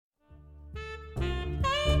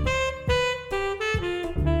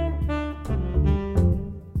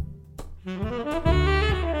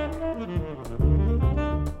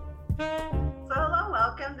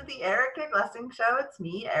Glessing Show. It's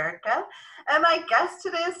me, Erica. And my guest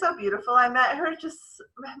today is so beautiful. I met her just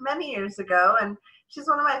many years ago, and she's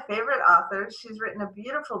one of my favorite authors. She's written a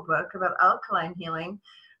beautiful book about alkaline healing.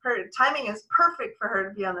 Her timing is perfect for her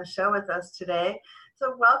to be on the show with us today.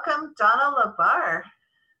 So welcome, Donna LaBar.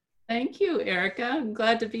 Thank you, Erica. I'm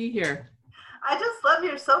glad to be here. I just love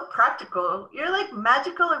you're so practical. You're like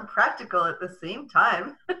magical and practical at the same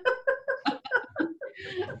time.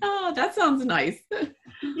 Oh, that sounds nice.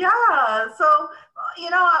 Yeah, so,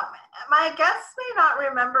 my guests may not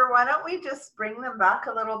remember. Why don't we just bring them back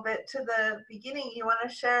a little bit to the beginning? You want to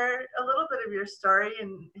share a little bit of your story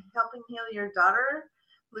and helping heal your daughter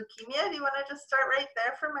leukemia? Do you want to just start right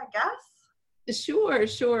there for my guests?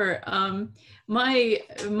 Sure.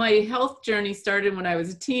 My health journey started when I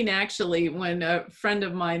was a teen, actually, when a friend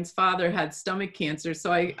of mine's father had stomach cancer.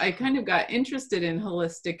 So I kind of got interested in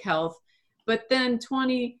holistic health. But then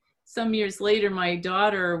 20 some years later, my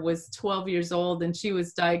daughter was 12 years old and she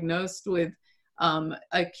was diagnosed with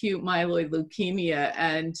acute myeloid leukemia.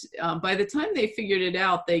 And by the time they figured it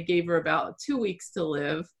out, they gave her about 2 weeks to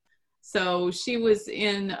live. So she was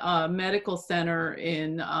in a medical center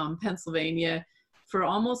in Pennsylvania for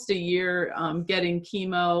almost a year getting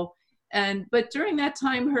chemo. But during that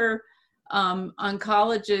time, her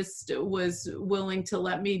oncologist was willing to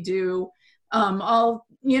let me do all,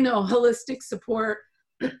 holistic support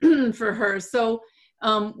for her. So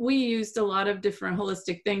we used a lot of different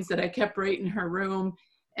holistic things that I kept right in her room.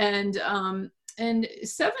 And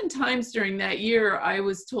 7 times during that year, I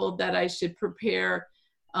was told that I should prepare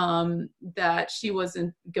that she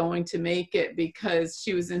wasn't going to make it because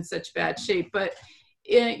she was in such bad shape. But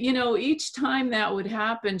each time that would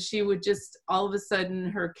happen, she would just, all of a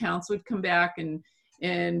sudden, her counts would come back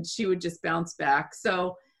and she would just bounce back.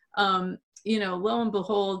 So, lo and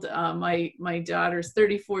behold, my daughter's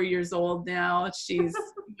 34 years old now. She's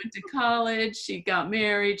went to college, she got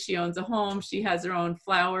married, she owns a home, she has her own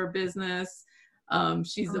flower business.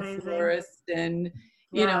 She's Amazing. A florist and,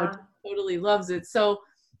 totally loves it. So,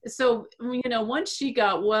 once she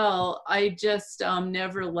got well, I just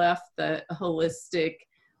never left the holistic,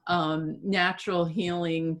 natural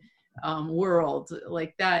healing world.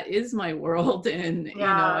 Like, that is my world. And,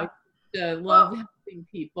 I love helping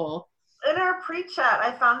people. In our pre-chat,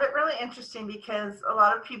 I found it really interesting because a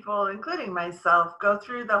lot of people, including myself, go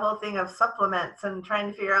through the whole thing of supplements and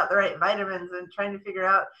trying to figure out the right vitamins and trying to figure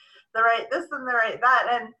out the right this and the right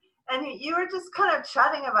that. And you were just kind of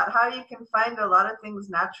chatting about how you can find a lot of things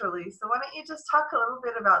naturally. So why don't you just talk a little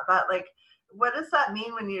bit about that? Like, what does that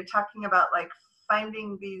mean when you're talking about like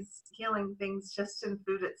finding these healing things just in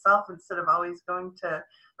food itself instead of always going to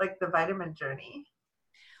like the vitamin journey?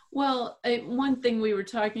 Well, one thing we were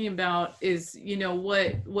talking about is,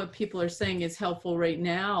 what people are saying is helpful right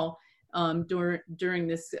now during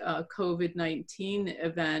this COVID-19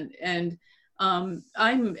 event. And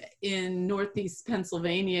I'm in Northeast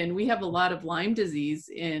Pennsylvania, and we have a lot of Lyme disease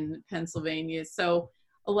in Pennsylvania. So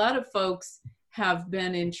a lot of folks have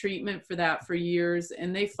been in treatment for that for years,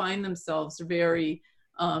 and they find themselves very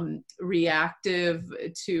reactive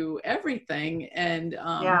to everything. And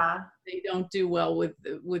they don't do well with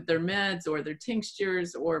their meds or their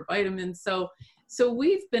tinctures or vitamins. So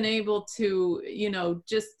we've been able to,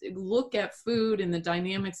 just look at food and the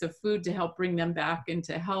dynamics of food to help bring them back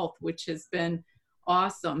into health, which has been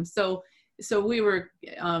awesome. So we were,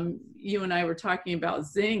 you and I were talking about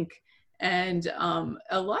zinc, and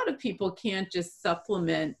a lot of people can't just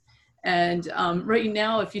supplement. And right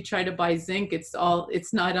now, if you try to buy zinc, it's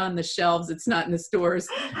not on the shelves. It's not in the stores.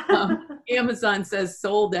 Amazon says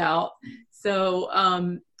sold out. So,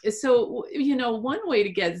 one way to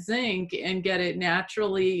get zinc and get it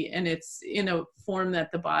naturally, and it's in a form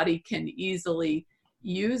that the body can easily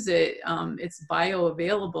use it, it's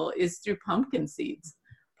bioavailable, is through pumpkin seeds.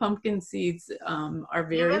 Pumpkin seeds are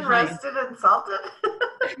very even roasted and salted.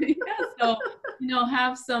 Yeah, so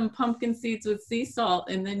have some pumpkin seeds with sea salt,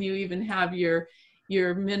 and then you even have your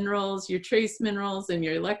minerals, your trace minerals, and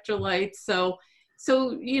your electrolytes. So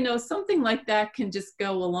something like that can just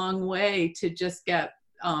go a long way to just get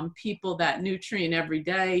people that nutrient every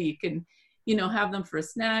day. You can have them for a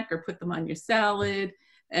snack or put them on your salad.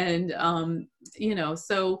 And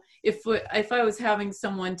so if I was having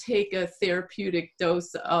someone take a therapeutic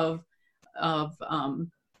dose of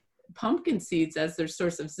pumpkin seeds as their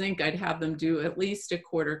source of zinc, I'd have them do at least a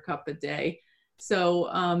 1/4 cup a day. So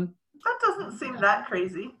that doesn't seem that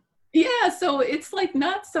crazy. Yeah, so it's like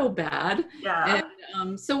not so bad. Yeah.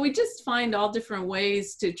 And so we just find all different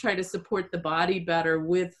ways to try to support the body better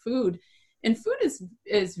with food. And food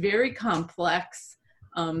is very complex.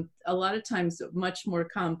 A lot of times much more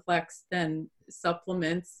complex than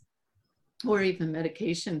supplements. or even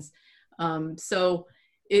medications. So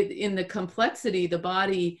in the complexity, the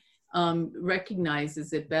body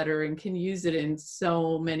recognizes it better and can use it in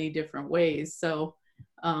so many different ways. So,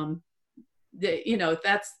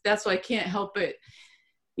 that's why I can't help it,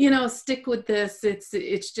 stick with this.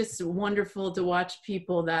 It's just wonderful to watch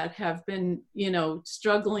people that have been,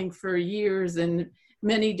 struggling for years and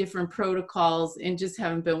many different protocols and just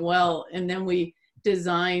haven't been well. And then we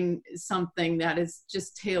design something that is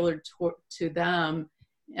just tailored to them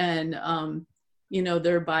and,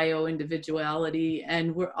 their bio individuality.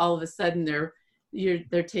 And we're all of a sudden they're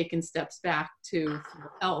taking steps back to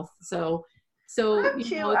health. So, why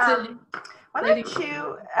don't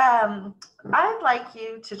you, I'd like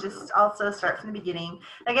you to just also start from the beginning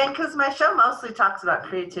again, because my show mostly talks about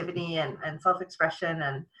creativity and self-expression,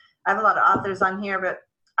 and I have a lot of authors on here, but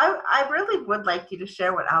I really would like you to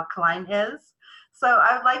share what Alkaline is. So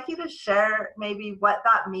I would like you to share maybe what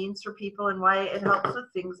that means for people and why it helps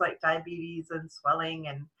with things like diabetes and swelling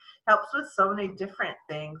and helps with so many different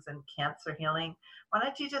things and cancer healing. Why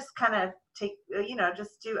don't you just kind of take,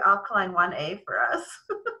 just do Alkaline 1A for us?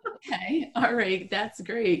 Okay, all right, that's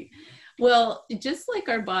great. Well, just like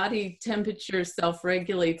our body temperature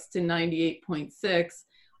self-regulates to 98.6,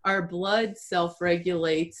 our blood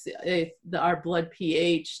self-regulates our blood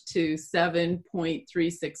pH to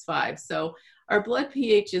 7.365. So our blood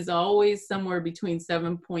pH is always somewhere between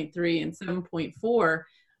 7.3 and 7.4,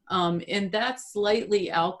 and that's slightly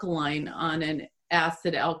alkaline on an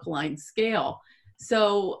acid alkaline scale.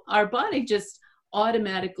 So our body just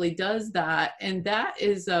automatically does that, and that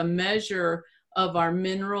is a measure of our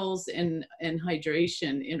minerals and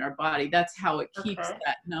hydration in our body. That's how it keeps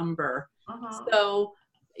that number. So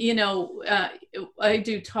I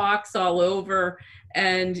do talks all over,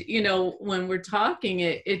 and when we're talking,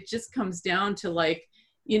 it just comes down to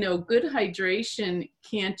good hydration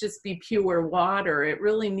can't just be pure water. It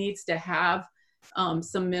really needs to have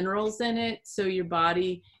some minerals in it, so your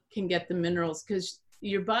body can get the minerals, because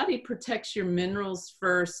your body protects your minerals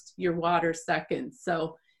first, your water second.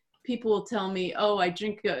 So people will tell me, oh, I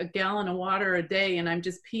drink a gallon of water a day and I'm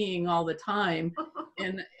just peeing all the time.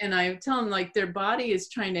 And I tell them, their body is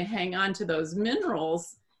trying to hang on to those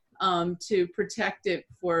minerals to protect it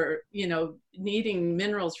for, needing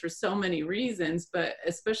minerals for so many reasons, but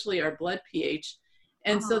especially our blood pH.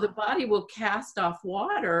 And so the body will cast off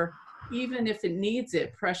water, even if it needs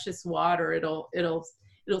it, precious water. It'll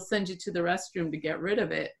send you to the restroom to get rid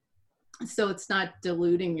of it. So it's not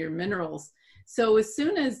diluting your minerals. So as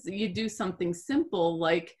soon as you do something simple,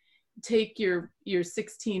 like take your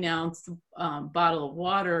 16-ounce bottle of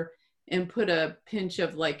water and put a pinch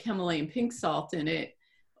of Himalayan pink salt in it,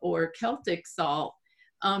 or Celtic salt,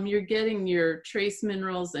 you're getting your trace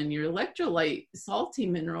minerals and your electrolyte salty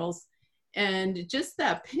minerals. And just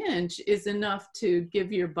that pinch is enough to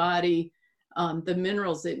give your body the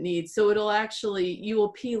minerals it needs. So you will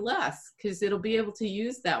pee less, because it'll be able to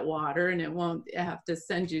use that water and it won't have to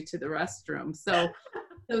send you to the restroom. So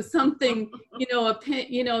something,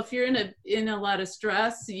 if you're in a lot of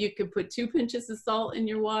stress, you could put 2 pinches of salt in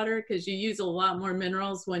your water, because you use a lot more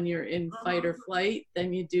minerals when you're in fight or flight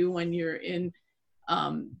than you do when you're in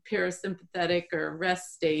parasympathetic or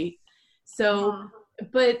rest state. So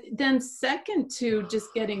but then second to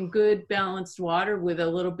just getting good balanced water with a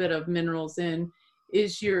little bit of minerals in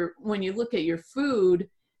is when you look at your food,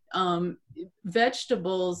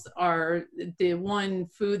 vegetables are the one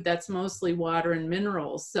food that's mostly water and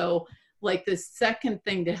minerals. So the second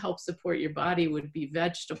thing to help support your body would be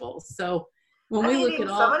vegetables. So when we look at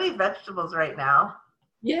so many vegetables right now.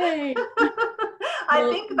 Yay. I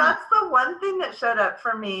think that's the one thing that showed up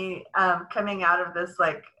for me coming out of this,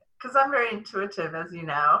 because I'm very intuitive, as you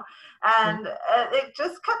know, and it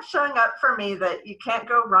just kept showing up for me that you can't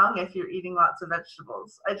go wrong if you're eating lots of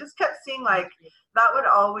vegetables. I just kept seeing that would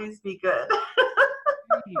always be good.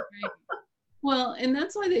 Right. Well, and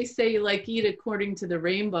that's why they say eat according to the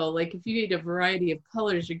rainbow. If you eat a variety of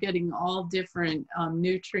colors, you're getting all different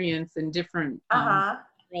nutrients and different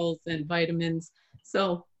minerals and vitamins.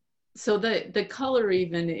 So the color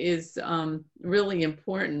even is really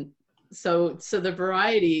important. So the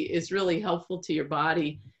variety is really helpful to your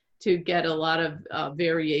body to get a lot of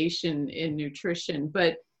variation in nutrition,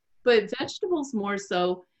 but vegetables more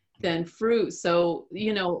so than fruit. So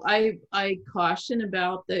I caution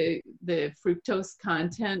about the fructose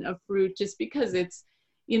content of fruit, just because it's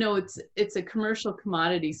a commercial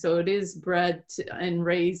commodity. So it is bred and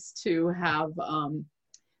raised to have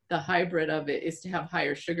the hybrid of it is to have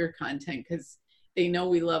higher sugar content, because they know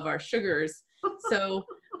we love our sugars. So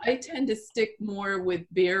I tend to stick more with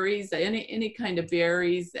berries, any kind of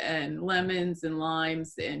berries, and lemons and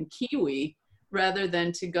limes and kiwi. rather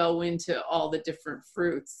than to go into all the different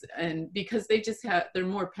fruits. And because they're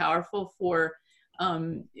more powerful for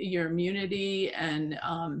your immunity and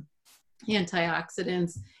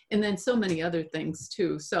antioxidants, and then so many other things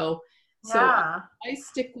too. So Yeah. I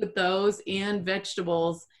stick with those and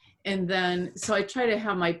vegetables. And then, so I try to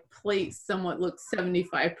have my plate somewhat look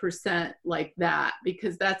 75% like that,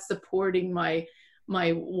 because that's supporting my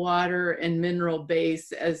water and mineral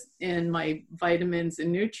base as in my vitamins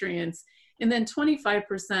and nutrients. And then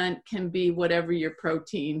 25% can be whatever your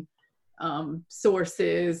protein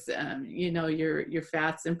sources, your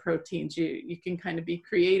fats and proteins. You can kind of be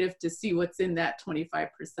creative to see what's in that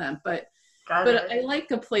 25%. But I like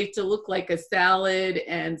a plate to look like a salad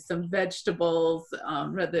and some vegetables,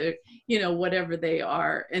 rather, whatever they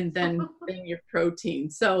are, and then your protein.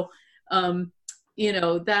 So,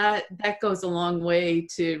 that goes a long way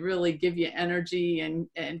to really give you energy and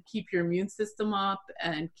keep your immune system up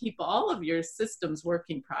and keep all of your systems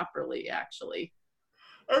working properly, actually.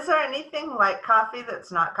 Is there anything like coffee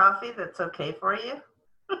that's not coffee that's okay for you?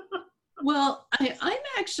 Well, I'm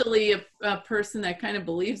actually a person that kind of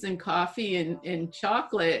believes in coffee and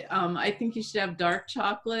chocolate. I think you should have dark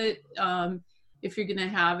chocolate if you're going to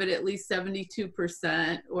have it at least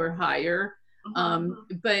 72% or higher.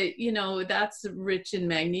 But, that's rich in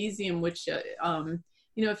magnesium, which,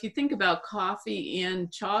 if you think about coffee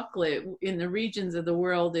and chocolate in the regions of the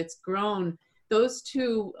world it's grown, those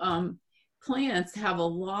two plants have a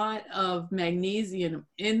lot of magnesium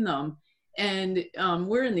in them. And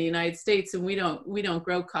we're in the United States, and we don't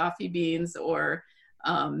grow coffee beans or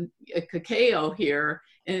a cacao here,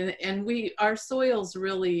 and our soils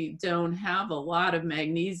really don't have a lot of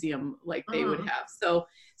magnesium like they would have. So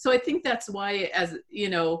I think that's why, as you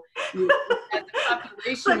know, as a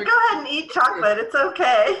population, so go ahead and eat chocolate. It's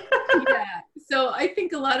okay. Yeah. So I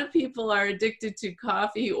think a lot of people are addicted to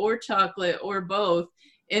coffee or chocolate or both,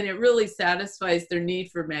 and it really satisfies their need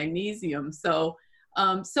for magnesium. So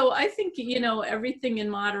I think, everything in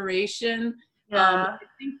moderation. Yeah. I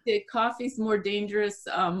think that coffee's more dangerous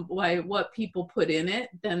by what people put in it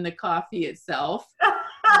than the coffee itself.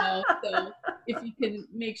 So if you can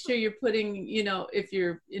make sure you're putting, if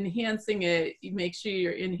you're enhancing it, you make sure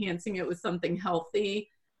you're enhancing it with something healthy,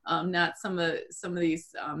 not some of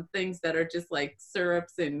these things that are just like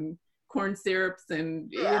syrups and corn syrups and,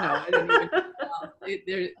 I don't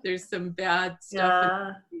even, there's some bad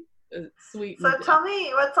stuff. Yeah. Sweet. So tell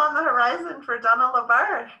me what's on the horizon for Donna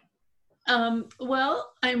LaBar.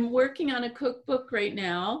 Well, I'm working on a cookbook right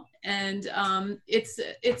now, and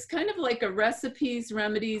it's kind of like a recipes,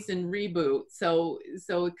 remedies, and reboot. So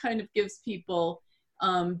it kind of gives people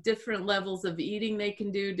different levels of eating they can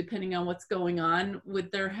do depending on what's going on with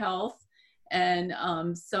their health, and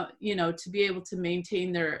to be able to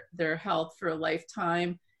maintain their health for a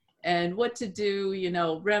lifetime. And what to do,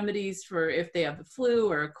 remedies for if they have the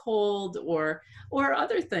flu or a cold or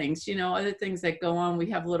other things, other things that go on.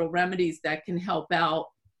 We have little remedies that can help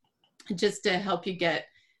out just to help you get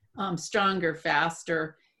stronger,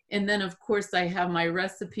 faster. And then, of course, I have my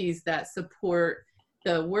recipes that support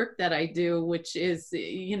the work that I do, which is,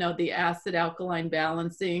 the acid alkaline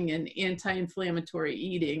balancing and anti-inflammatory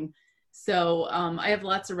eating. So I have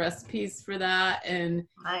lots of recipes for that, and,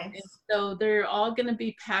 nice. And so they're all going to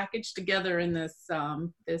be packaged together in this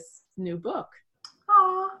this new book.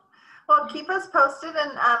 Oh, well, keep us posted.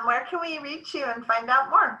 And where can we reach you and find out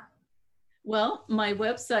more? Well, my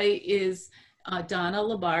website is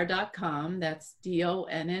DonnaLaBar.com. That's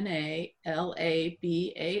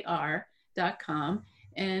DonnaLabar.com,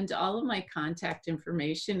 and all of my contact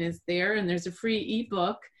information is there. And there's a free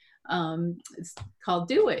ebook. It's called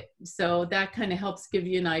Do It. So that kind of helps give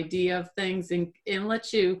you an idea of things and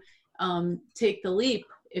lets you take the leap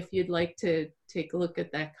if you'd like to take a look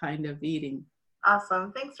at that kind of eating.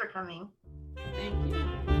 Awesome. Thanks for coming.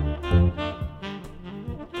 Thank you.